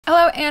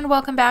Hello and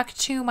welcome back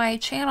to my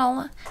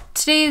channel.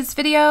 Today's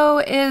video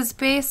is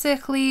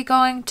basically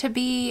going to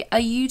be a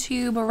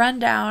YouTube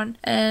rundown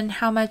and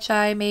how much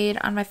I made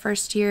on my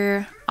first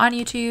year on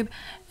YouTube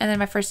and then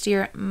my first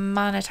year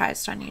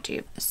monetized on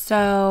YouTube.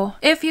 So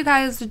if you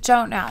guys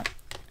don't know,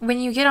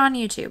 when you get on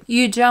YouTube,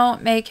 you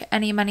don't make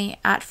any money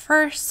at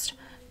first,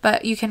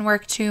 but you can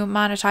work to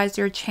monetize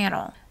your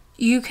channel.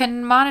 You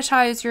can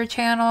monetize your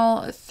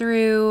channel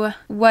through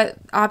what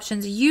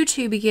options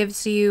YouTube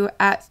gives you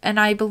and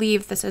I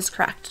believe this is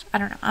correct. I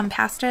don't know, I'm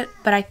past it,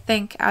 but I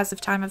think as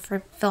of time of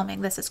filming,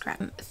 this is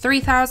correct.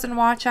 3,000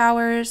 watch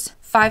hours,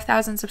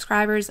 5,000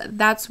 subscribers,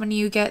 that's when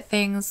you get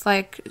things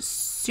like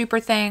super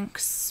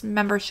thanks,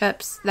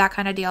 memberships, that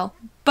kind of deal.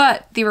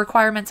 But the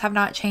requirements have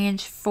not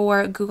changed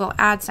for Google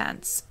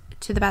AdSense.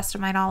 To the best of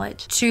my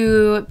knowledge.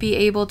 To be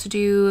able to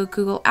do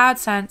Google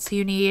AdSense,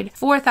 you need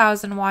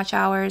 4,000 watch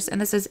hours,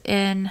 and this is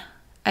in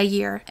a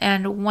year,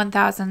 and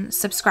 1,000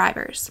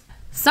 subscribers.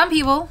 Some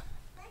people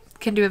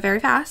can do it very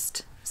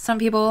fast. Some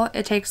people,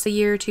 it takes a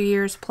year, 2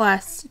 years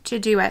plus to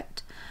do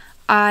it.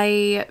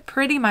 I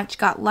pretty much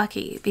got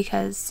lucky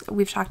because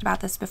we've talked about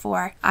this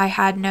before. I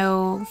had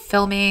no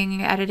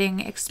filming,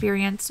 editing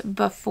experience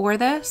before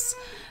this.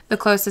 The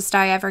closest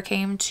I ever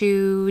came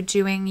to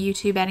doing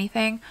YouTube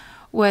anything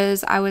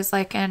was I was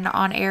like an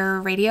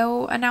on-air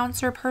radio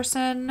announcer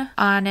person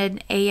on an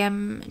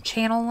AM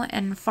channel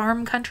in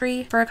farm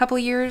country for a couple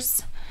of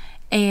years.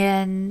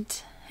 And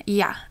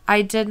yeah,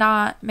 I did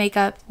not make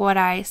up what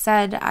I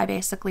said. I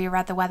basically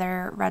read the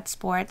weather, read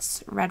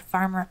sports, read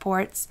farm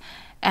reports,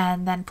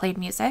 and then played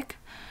music.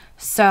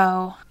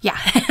 So yeah,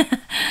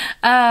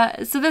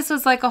 so this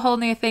was like a whole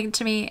new thing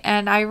to me,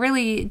 and I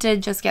really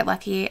did just get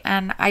lucky.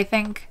 And I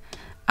think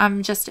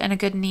I'm just in a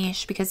good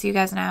niche because you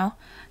guys know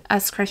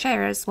us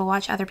crocheters will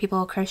watch other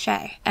people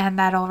crochet, and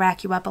that'll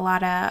rack you up a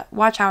lot of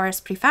watch hours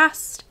pretty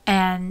fast.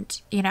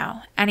 And you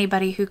know,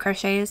 anybody who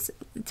crochets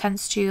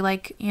tends to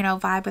like, you know,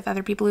 vibe with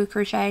other people who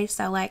crochet,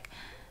 so like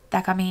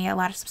that got me a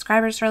lot of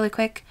subscribers really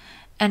quick.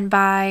 And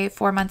by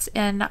 4 months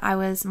in, I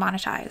was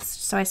monetized.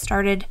 So I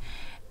started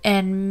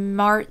in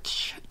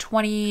March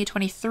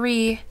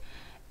 2023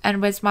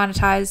 and was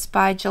monetized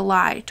by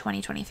July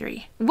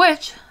 2023,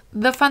 which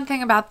the fun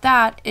thing about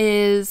that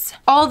is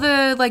all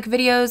the like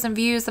videos and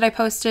views that I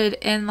posted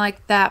in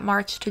like that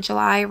March to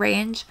July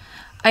range,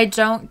 I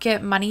don't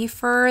get money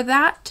for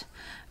that.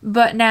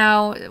 But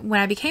now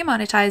when I became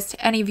monetized,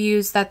 any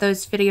views that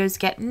those videos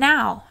get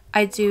now,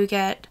 I do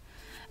get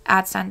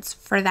AdSense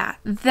for that.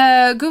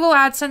 The Google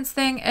AdSense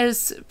thing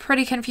is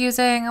pretty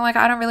confusing. Like,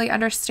 I don't really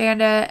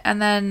understand it.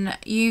 And then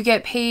you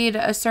get paid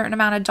a certain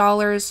amount of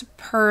dollars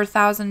per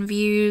 1,000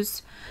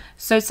 views.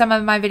 So some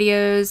of my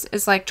videos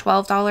is like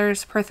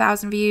 $12 per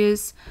 1,000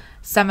 views.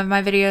 Some of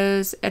my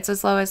videos, it's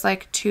as low as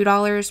like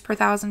 $2 per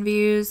 1,000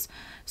 views.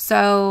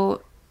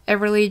 So it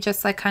really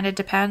just like kind of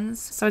depends.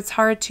 So it's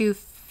hard to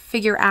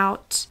figure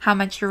out how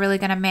much you're really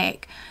going to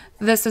make.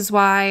 This is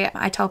why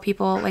I tell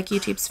people like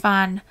YouTube's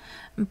fun,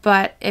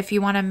 but if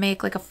you want to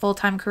make like a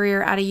full-time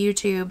career out of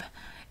YouTube,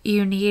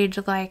 you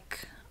need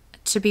like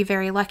to be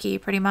very lucky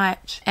pretty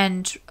much.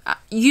 And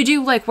you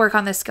do like work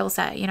on this skill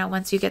set, you know,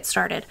 once you get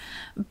started.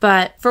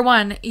 But for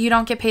one, you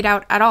don't get paid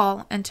out at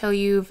all until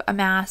you've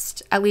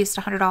amassed at least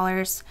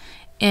 $100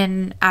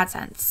 in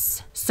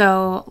AdSense.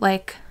 So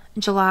like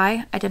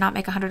July, I did not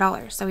make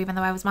 $100. So even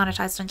though I was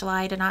monetized in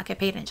July, I did not get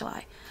paid in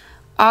July.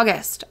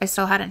 August, I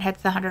still hadn't hit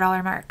the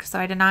 $100 mark. So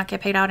I did not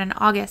get paid out in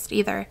August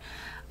either.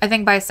 I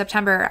think by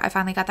September, I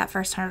finally got that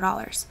first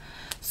 $100.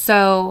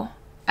 So,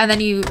 and then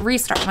you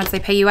restart. Once they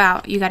pay you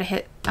out, you got to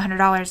hit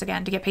 $100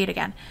 again to get paid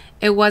again.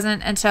 It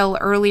wasn't until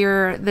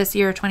earlier this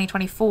year,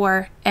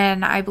 2024,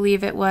 and I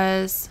believe it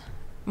was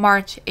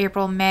March,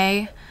 April,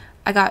 May,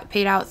 I got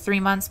paid out 3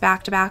 months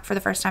back to back for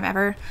the first time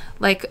ever.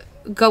 Like,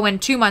 going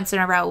 2 months in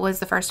a row was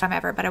the first time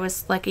ever, but I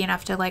was lucky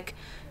enough to like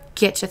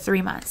get to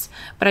 3 months.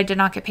 But I did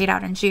not get paid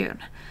out in June.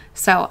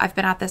 So I've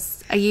been at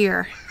this a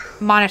year,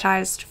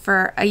 monetized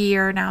for a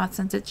year now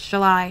since it's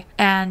July,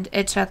 and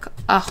it took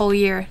a whole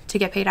year to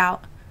get paid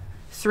out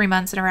 3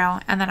 months in a row,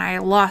 and then I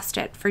lost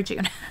it for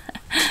June.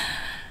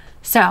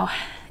 So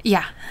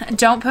yeah,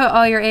 don't put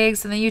all your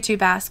eggs in the YouTube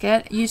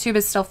basket. YouTube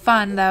is still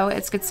fun though.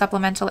 It's good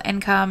supplemental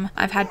income.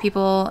 I've had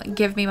people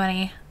give me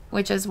money,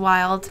 which is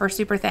wild, for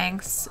super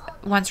thanks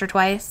once or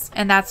twice.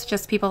 And that's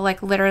just people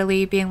like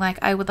literally being like,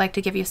 I would like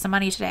to give you some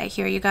money today.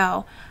 Here you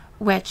go.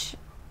 Which,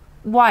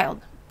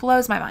 wild.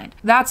 Blows my mind.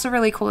 That's a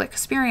really cool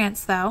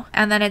experience though.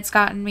 And then it's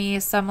gotten me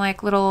some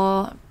like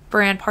little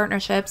brand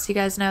partnerships. You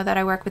guys know that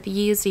I work with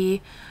Yeezy,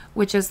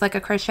 which is like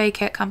a crochet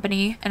kit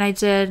company, and I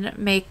did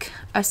make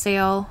a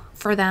sale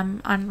for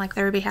them on like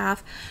their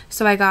behalf.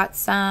 So I got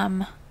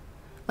some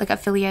like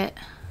affiliate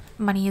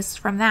monies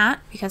from that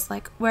because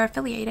like we're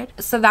affiliated.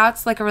 So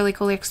that's like a really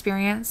cool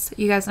experience.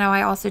 You guys know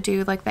I also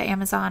do like the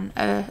Amazon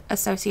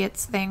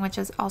associates thing, which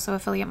is also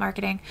affiliate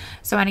marketing.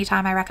 So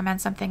anytime I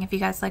recommend something, if you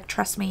guys like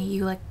trust me,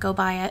 you like go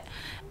buy it,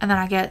 and then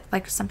I get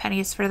like some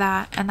pennies for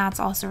that, and that's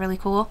also really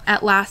cool.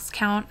 At last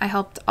count, I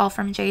helped All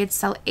From Jade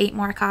sell 8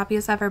 more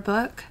copies of her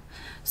book.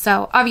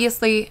 So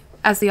obviously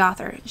as the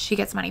author, she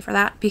gets money for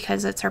that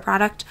because it's her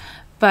product.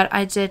 But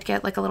I did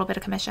get like a little bit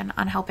of commission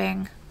on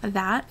helping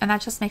that. And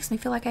that just makes me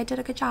feel like I did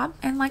a good job.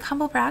 And like,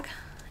 humble brag,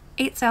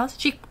 8 sales.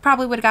 She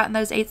probably would have gotten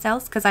those 8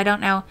 sales because I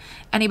don't know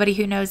anybody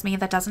who knows me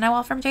that doesn't know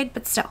All From Jade,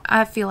 but still,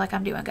 I feel like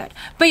I'm doing good.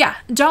 But yeah,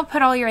 don't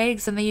put all your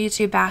eggs in the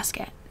YouTube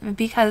basket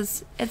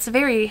because it's a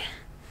very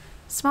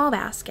small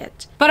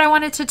basket. But I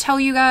wanted to tell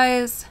you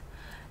guys,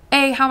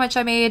 A, how much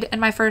I made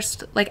in my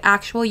first like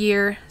actual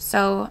year.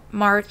 So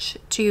March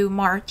to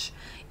March,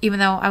 even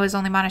though I was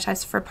only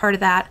monetized for part of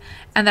that.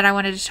 And then I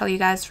wanted to tell you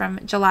guys from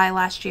July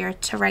last year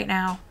to right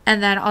now.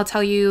 And then I'll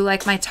tell you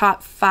like my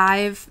top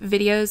 5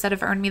 videos that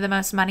have earned me the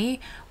most money,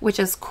 which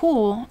is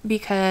cool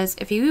because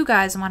if you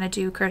guys want to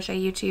do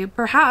crochet YouTube,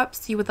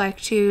 perhaps you would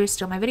like to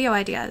steal my video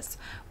ideas,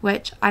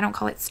 which I don't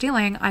call it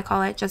stealing. I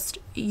call it just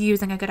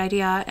using a good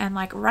idea and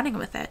like running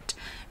with it,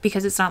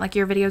 because it's not like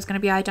your video is going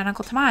to be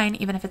identical to mine,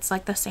 even if it's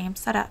like the same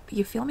setup.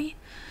 You feel me?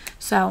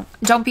 So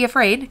don't be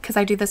afraid, because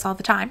I do this all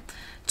the time,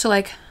 to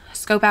like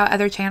scope out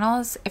other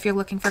channels if you're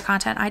looking for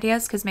content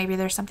ideas, because maybe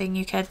there's something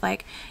you could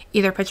like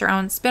either put your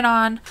own spin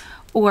on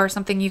or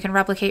something you can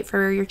replicate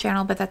for your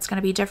channel, but that's going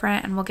to be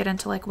different, and we'll get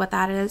into like what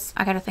that is.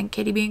 I gotta think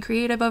Katie being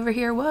creative over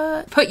here.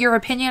 What? Put your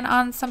opinion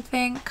on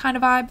something kind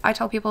of vibe. I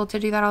tell people to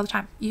do that all the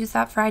time. Use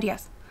that for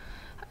ideas.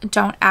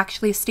 Don't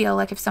actually steal.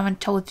 Like if someone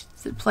told,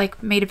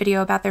 like made a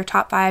video about their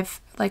top 5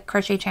 like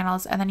crochet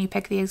channels, and then you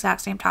pick the exact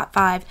same top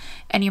 5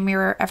 and you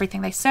mirror everything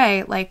they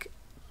say, like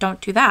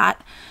don't do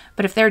that.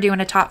 But if they're doing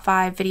a top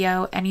 5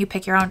 video and you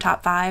pick your own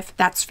top 5,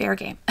 that's fair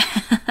game.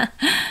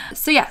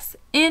 So yes,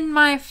 in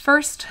my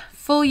first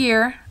full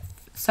year,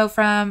 so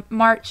from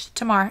March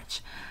to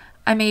March,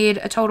 I made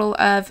a total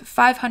of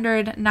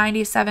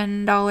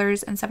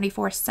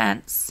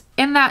 $597.74.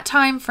 In that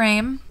time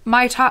frame,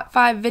 my top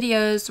 5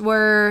 videos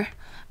were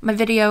my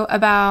video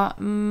about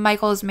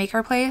Michael's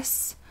Maker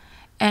Place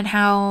and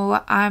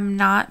how I'm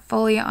not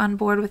fully on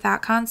board with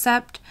that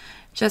concept,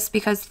 just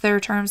because their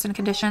terms and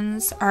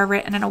conditions are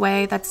written in a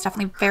way that's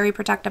definitely very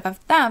protective of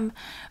them,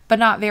 but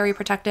not very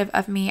protective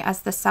of me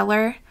as the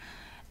seller.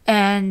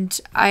 And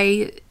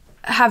I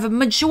have a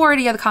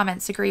majority of the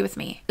comments agree with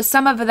me.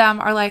 Some of them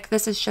are like,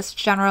 this is just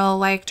general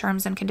like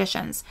terms and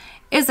conditions.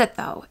 Is it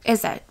though?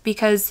 Is it?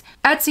 Because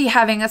Etsy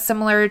having a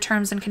similar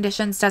terms and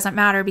conditions doesn't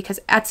matter, because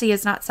Etsy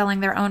is not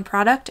selling their own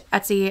product.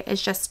 Etsy is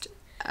just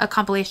a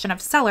compilation of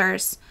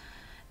sellers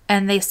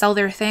and they sell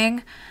their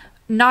thing.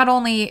 Not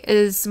only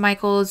is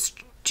Michael's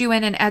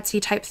doing an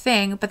Etsy type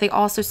thing, but they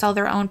also sell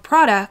their own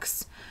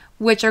products,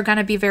 which are going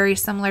to be very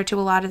similar to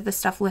a lot of the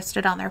stuff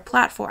listed on their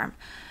platform.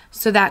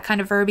 So that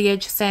kind of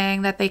verbiage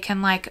saying that they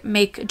can like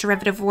make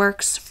derivative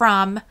works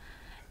from,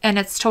 and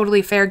it's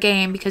totally fair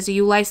game because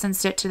you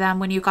licensed it to them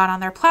when you got on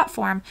their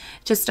platform,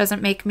 just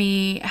doesn't make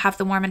me have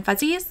the warm and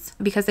fuzzies,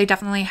 because they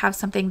definitely have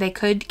something they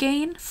could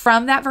gain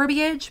from that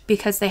verbiage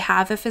because they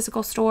have a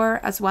physical store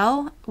as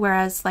well,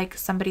 whereas like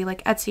somebody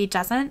like Etsy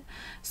doesn't.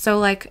 So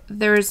like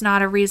there's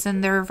not a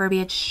reason their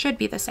verbiage should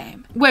be the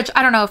same, which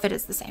I don't know if it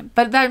is the same,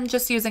 but I'm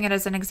just using it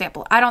as an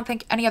example. I don't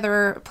think any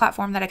other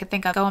platform that I could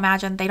think of, go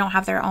imagine they don't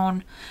have their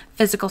own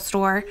physical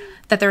store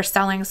that they're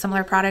selling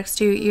similar products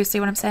to. You see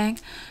what I'm saying?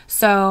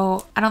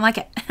 So I don't like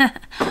it.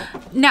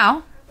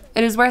 Now,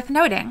 it is worth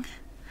noting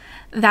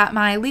that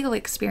my legal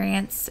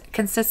experience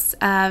consists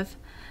of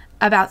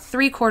about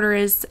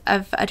 3/4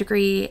 of a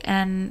degree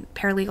in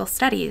paralegal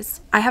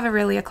studies. I have a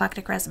really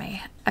eclectic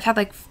resume. I've had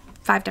like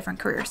 5 different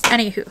careers.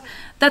 Anywho,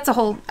 that's a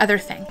whole other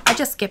thing. I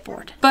just get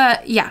bored.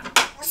 But yeah,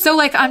 so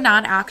like I'm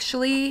not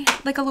actually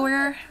like a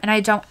lawyer, and I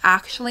don't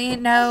actually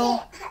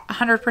know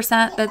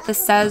 100% that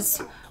this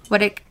says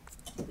what I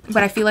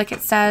feel like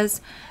it says.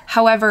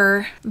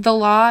 However, the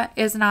law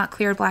is not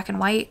clear, black and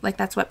white. Like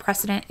that's what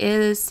precedent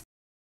is.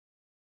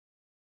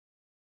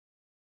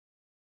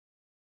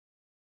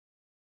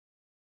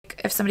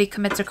 If somebody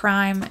commits a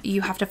crime,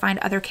 you have to find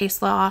other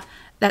case law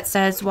that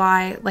says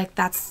why like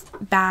that's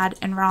bad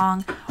and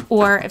wrong.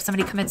 Or if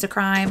somebody commits a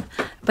crime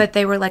but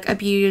they were like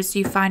abused,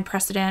 you find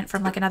precedent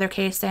from like another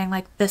case saying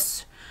like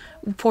this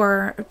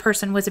poor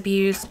person was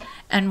abused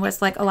and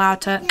was like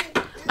allowed to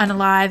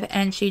unalive,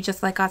 and she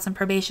just like got some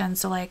probation,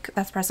 so like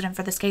that's precedent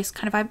for this case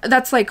kind of vibe.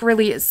 That's like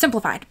really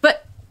simplified,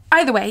 but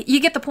either way, you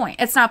get the point.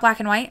 It's not black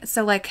and white.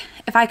 So like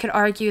if I could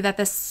argue that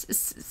this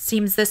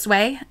seems this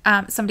way,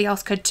 somebody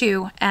else could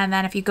too, and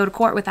then if you go to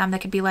court with them, they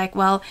could be like,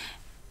 well,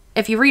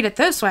 if you read it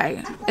this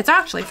way, it's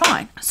actually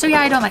fine. So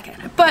yeah, I don't like it.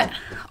 But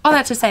all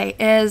that to say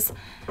is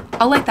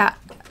I'll link that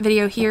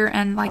video here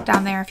and like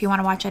down there if you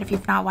want to watch it, if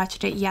you've not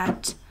watched it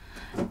yet.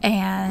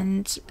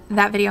 And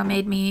that video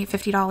made me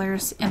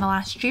 $50 in the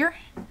last year,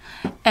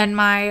 and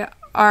my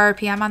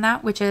RPM on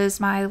that, which is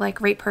my like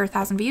rate per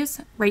 1,000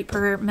 views, rate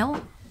per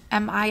mille,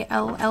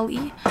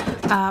 M-I-L-L-E,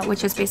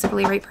 which is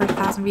basically rate per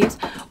 1,000 views,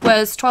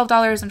 was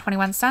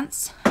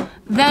 $12.21.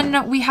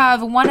 Then we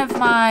have one of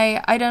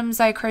my items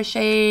I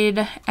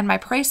crocheted and my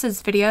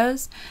prices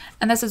videos,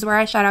 and this is where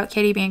I shout out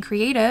Katie being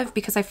creative,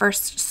 because I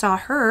first saw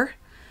her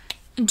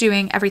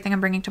doing everything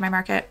I'm bringing to my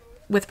market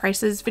with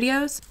prices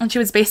videos. And she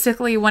was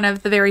basically one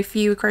of the very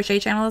few crochet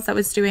channels that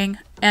was doing,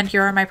 and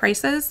here are my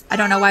prices. I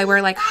don't know why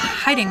we're like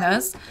hiding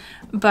those,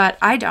 but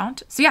I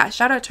don't. So yeah,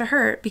 shout out to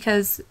her,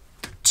 because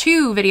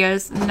 2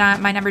 videos,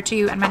 not my number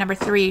 2 and my number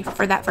 3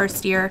 for that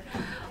first year,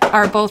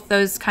 are both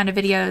those kind of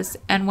videos,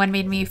 and one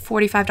made me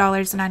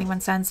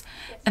 $45.91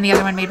 and the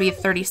other one made me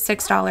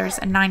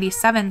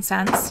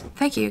 $36.97.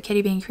 Thank you,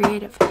 Kitty being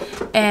creative.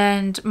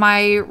 And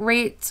my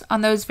rate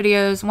on those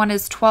videos, one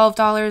is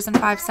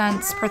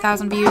 $12.05 per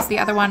 1,000 views. The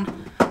other one,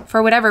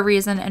 for whatever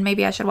reason, and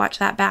maybe I should watch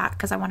that back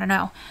because I want to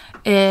know,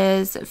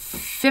 is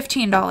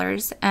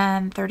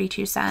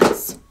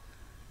 $15.32.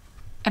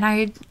 And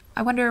I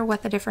wonder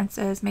what the difference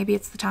is. Maybe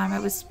it's the time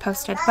it was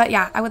posted. But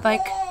yeah, I would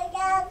like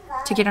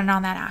to get in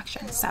on that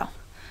action. So I'm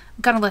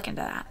gonna look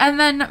into that. And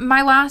then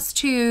my last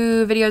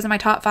 2 videos in my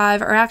top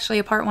 5 are actually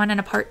a part 1 and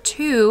a part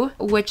 2,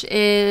 which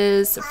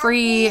is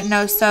free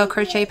no-sew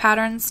crochet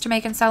patterns to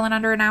make and sell in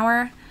under an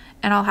hour.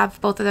 And I'll have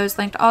both of those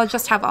linked. I'll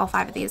just have all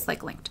 5 of these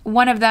like linked.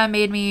 One of them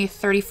made me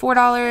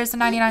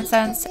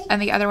 $34.99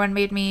 and the other one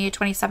made me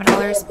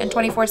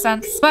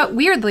 $27.24. But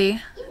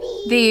weirdly,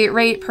 the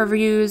rate per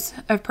views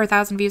of per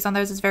 1,000 views on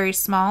those is very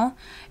small.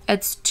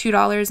 It's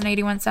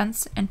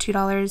 $2.81 and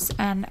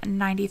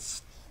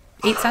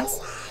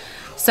 $2.98.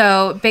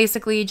 So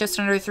basically just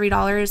under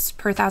 $3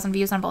 per 1,000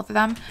 views on both of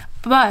them.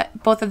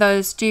 But both of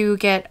those do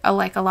get a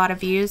lot of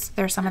views.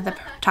 They're some of the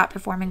top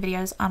performing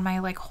videos on my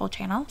like whole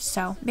channel.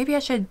 So maybe I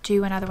should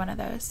do another one of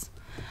those.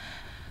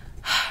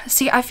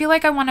 See, I feel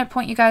like I want to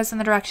point you guys in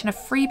the direction of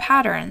free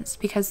patterns,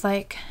 because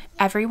like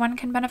everyone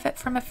can benefit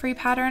from a free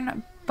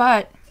pattern,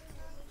 but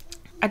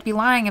I'd be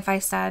lying if I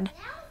said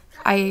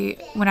I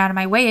went out of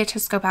my way to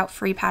scope out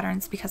free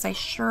patterns, because I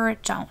sure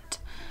don't.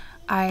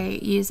 I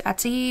use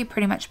Etsy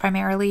pretty much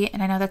primarily,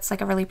 and I know that's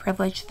like a really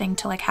privileged thing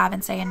to like have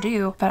and say and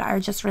do, but I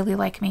just really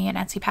like me an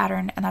Etsy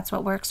pattern, and that's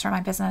what works for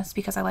my business,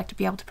 because I like to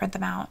be able to print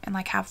them out and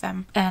like have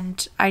them.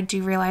 And I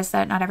do realize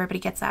that not everybody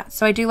gets that.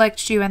 So I do like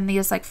to do in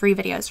these like free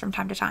videos from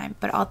time to time,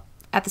 but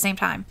at the same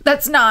time,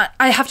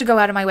 I have to go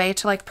out of my way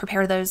to like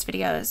prepare those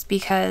videos,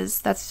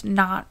 because that's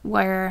not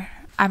where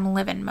I'm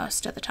living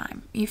most of the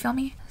time. You feel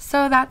me?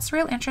 So that's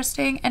real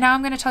interesting. And now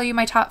I'm going to tell you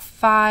my top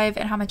 5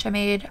 and how much I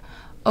made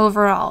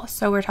overall.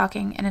 So we're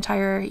talking an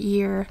entire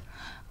year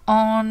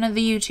on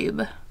the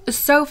YouTube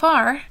so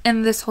far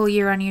in this whole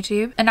year on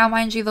YouTube. And now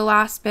mind you, the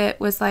last bit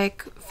was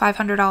like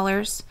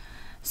 $500.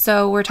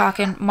 So we're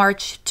talking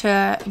March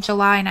to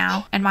July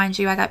now. And mind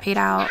you, I got paid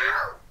out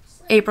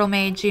April,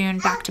 May, June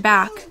back to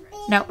back.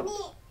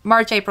 No,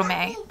 March, April,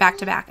 May back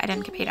to back. I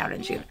didn't get paid out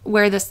in June,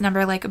 where this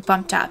number like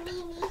bumped up.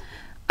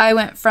 I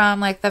went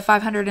from like the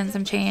 500 and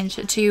some change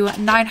to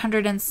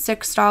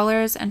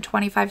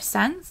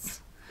 $906.25.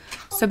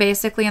 So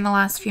basically in the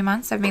last few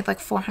months, I've made like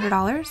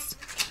 $400,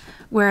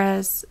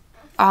 whereas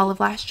all of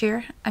last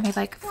year, I made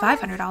like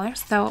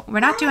 $500. So we're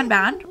not doing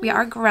bad. We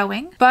are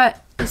growing,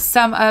 but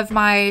some of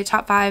my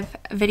top 5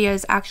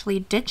 videos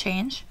actually did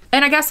change.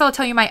 And I guess I'll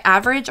tell you my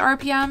average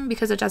RPM,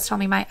 because it does tell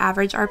me my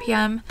average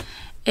RPM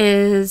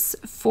is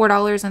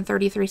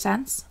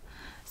 $4.33.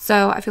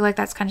 So I feel like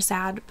that's kind of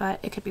sad, but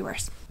it could be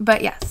worse.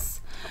 But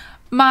yes,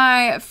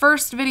 my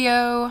first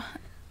video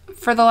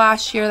for the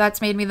last year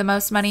that's made me the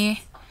most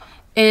money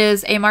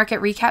is a market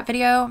recap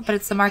video, but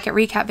it's the market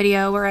recap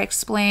video where I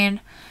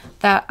explain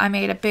that I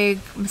made a big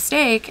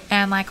mistake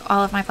and like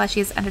all of my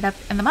plushies ended up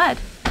in the mud.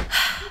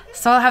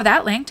 So I'll have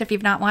that linked if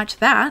you've not watched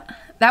that.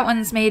 That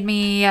one's made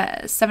me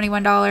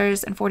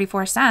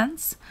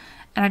 $71.44.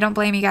 And I don't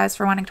blame you guys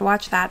for wanting to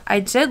watch that.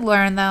 I did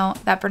learn though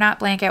that Bernat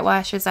Blanket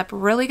washes up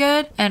really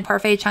good and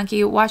Parfait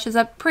Chunky washes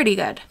up pretty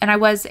good. And I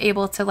was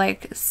able to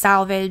like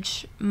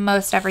salvage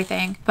most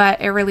everything, but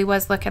it really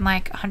was looking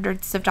like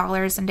hundreds of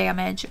dollars in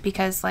damage,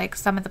 because like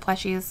some of the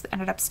plushies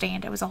ended up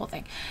stained. It was a whole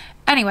thing.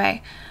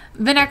 Anyway,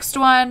 the next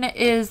one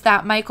is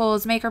that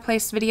Michael's Maker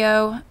Place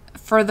video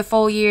for the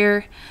full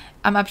year.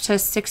 I'm up to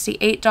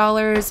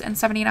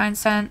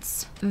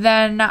 $68.79.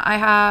 Then I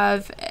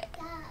have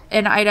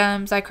in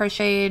items I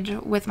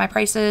crocheted with my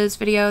prices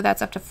video,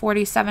 that's up to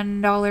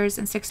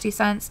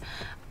 $47.60.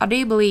 I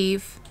do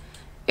believe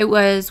it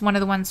was one of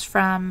the ones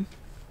from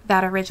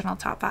that original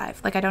top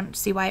 5. Like I don't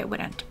see why it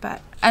wouldn't, but.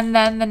 And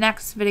then the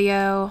next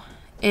video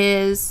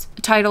is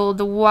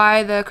titled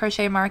Why the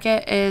Crochet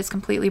Market is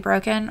Completely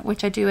Broken,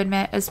 which I do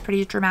admit is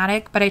pretty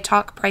dramatic, but I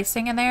talk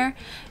pricing in there,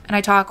 and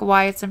I talk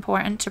why it's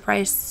important to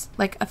price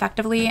like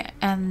effectively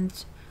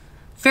and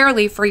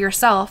fairly for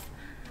yourself.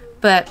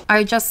 But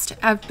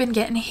I've been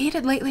getting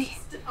hated lately.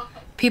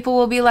 People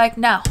will be like,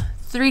 no,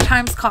 3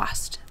 times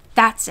cost.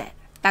 That's it.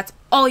 That's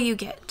all you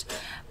get.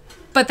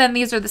 But then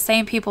these are the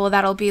same people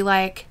that'll be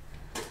like,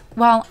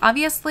 well,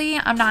 obviously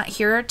I'm not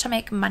here to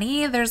make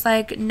money. There's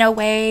like no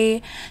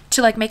way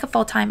to like make a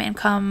full-time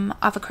income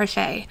off of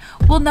crochet.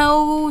 Well,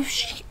 no,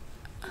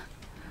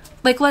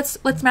 like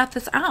let's map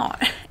this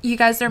out. You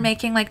guys are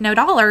making like no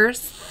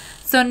dollars.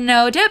 So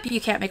no dip,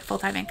 you can't make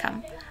full-time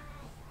income.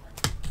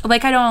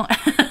 Like I don't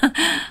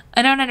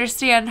I don't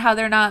understand how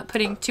they're not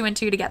putting 2 and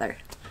 2 together.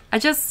 I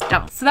just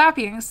don't. So that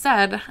being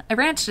said, I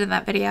ranted in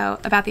that video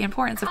about the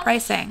importance of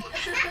pricing.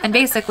 And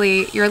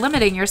basically, you're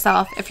limiting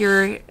yourself if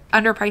you're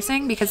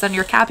underpricing, because then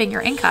you're capping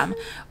your income,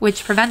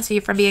 which prevents you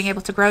from being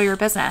able to grow your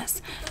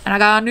business. And I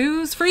got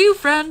news for you,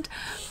 friend.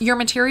 Your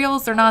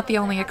materials are not the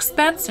only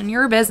expense in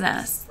your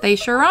business. They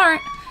sure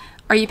aren't.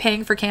 Are you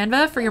paying for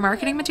Canva for your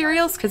marketing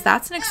materials? Because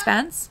that's an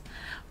expense.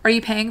 Are you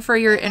paying for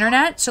your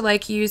internet to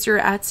like use your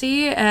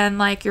Etsy and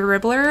like your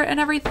Ribbler and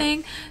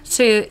everything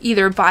to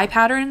either buy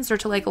patterns or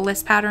to like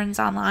list patterns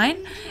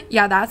online?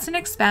 Yeah, that's an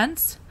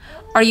expense.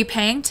 Are you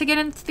paying to get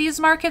into these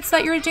markets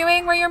that you're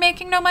doing where you're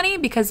making no money?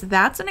 Because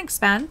that's an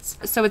expense.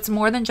 So it's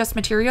more than just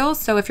materials.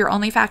 So if you're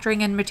only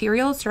factoring in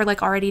materials, you're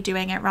like already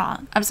doing it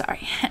wrong. I'm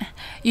sorry.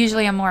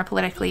 Usually I'm more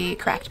politically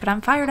correct, but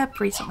I'm fired up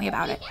recently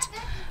about it.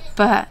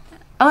 But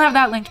I'll have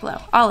that linked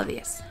below. All of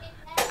these.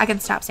 I can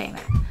stop saying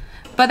that.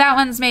 But that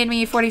one's made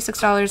me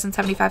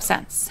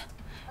 $46.75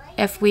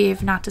 if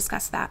we've not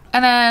discussed that.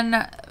 And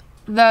then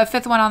the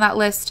fifth one on that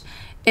list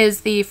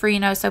is the free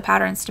no-sew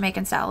patterns to make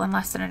and sell in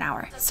less than an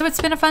hour. So it's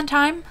been a fun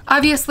time.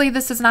 Obviously,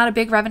 this is not a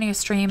big revenue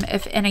stream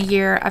if in a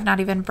year I've not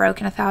even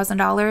broken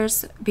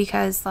 $1,000,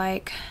 because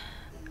like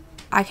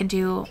I can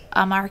do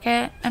a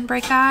market and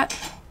break that.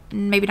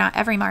 Maybe not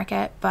every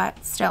market,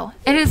 but still.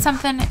 It is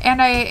something,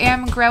 and I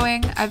am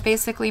growing. I've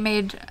basically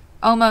made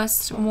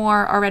almost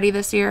more already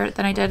this year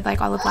than I did like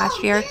all of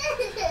last year.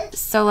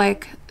 So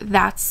like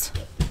that's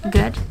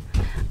good.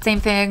 Same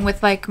thing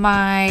with like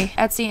my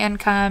Etsy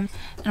income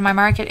and my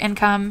market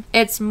income.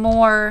 It's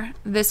more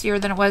this year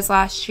than it was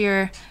last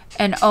year,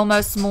 and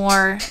almost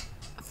more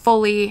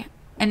fully,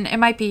 and it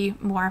might be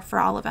more for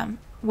all of them.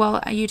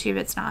 Well, YouTube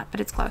it's not, but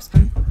it's close.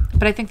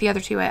 But I think the other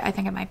two, I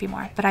think it might be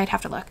more, but I'd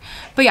have to look.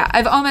 But yeah,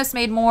 I've almost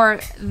made more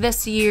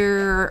this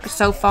year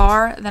so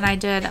far than I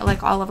did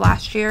like all of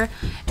last year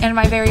in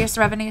my various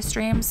revenue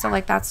streams. So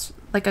like that's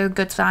like a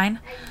good sign,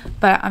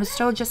 but I'm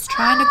still just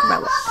trying to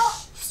grow it.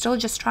 Still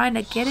just trying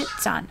to get it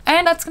done.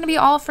 And that's going to be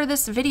all for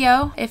this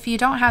video. If you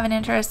don't have an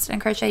interest in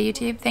Crochet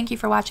YouTube, thank you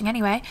for watching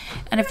anyway.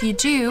 And if you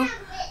do,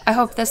 I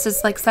hope this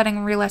is like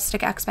setting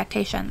realistic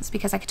expectations,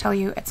 because I can tell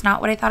you it's not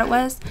what I thought it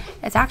was.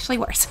 It's actually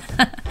worse.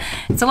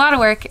 It's a lot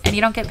of work and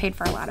you don't get paid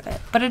for a lot of it,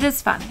 but it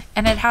is fun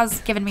and it has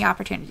given me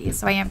opportunities.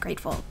 So I am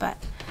grateful, but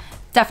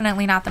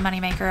definitely not the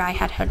moneymaker I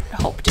had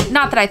hoped.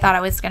 Not that I thought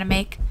I was going to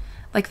make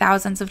like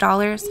thousands of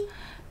dollars,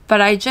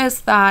 but I just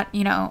thought,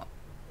 you know,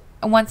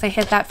 once I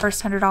hit that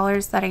first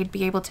 $100 that I'd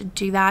be able to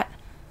do that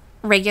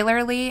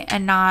regularly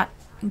and not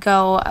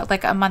go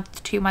like a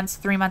month, 2 months,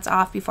 3 months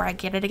off before I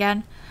get it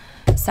again.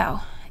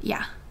 So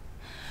yeah,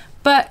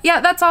 but yeah,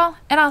 that's all,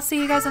 and I'll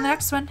see you guys in the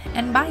next one,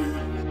 and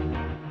bye.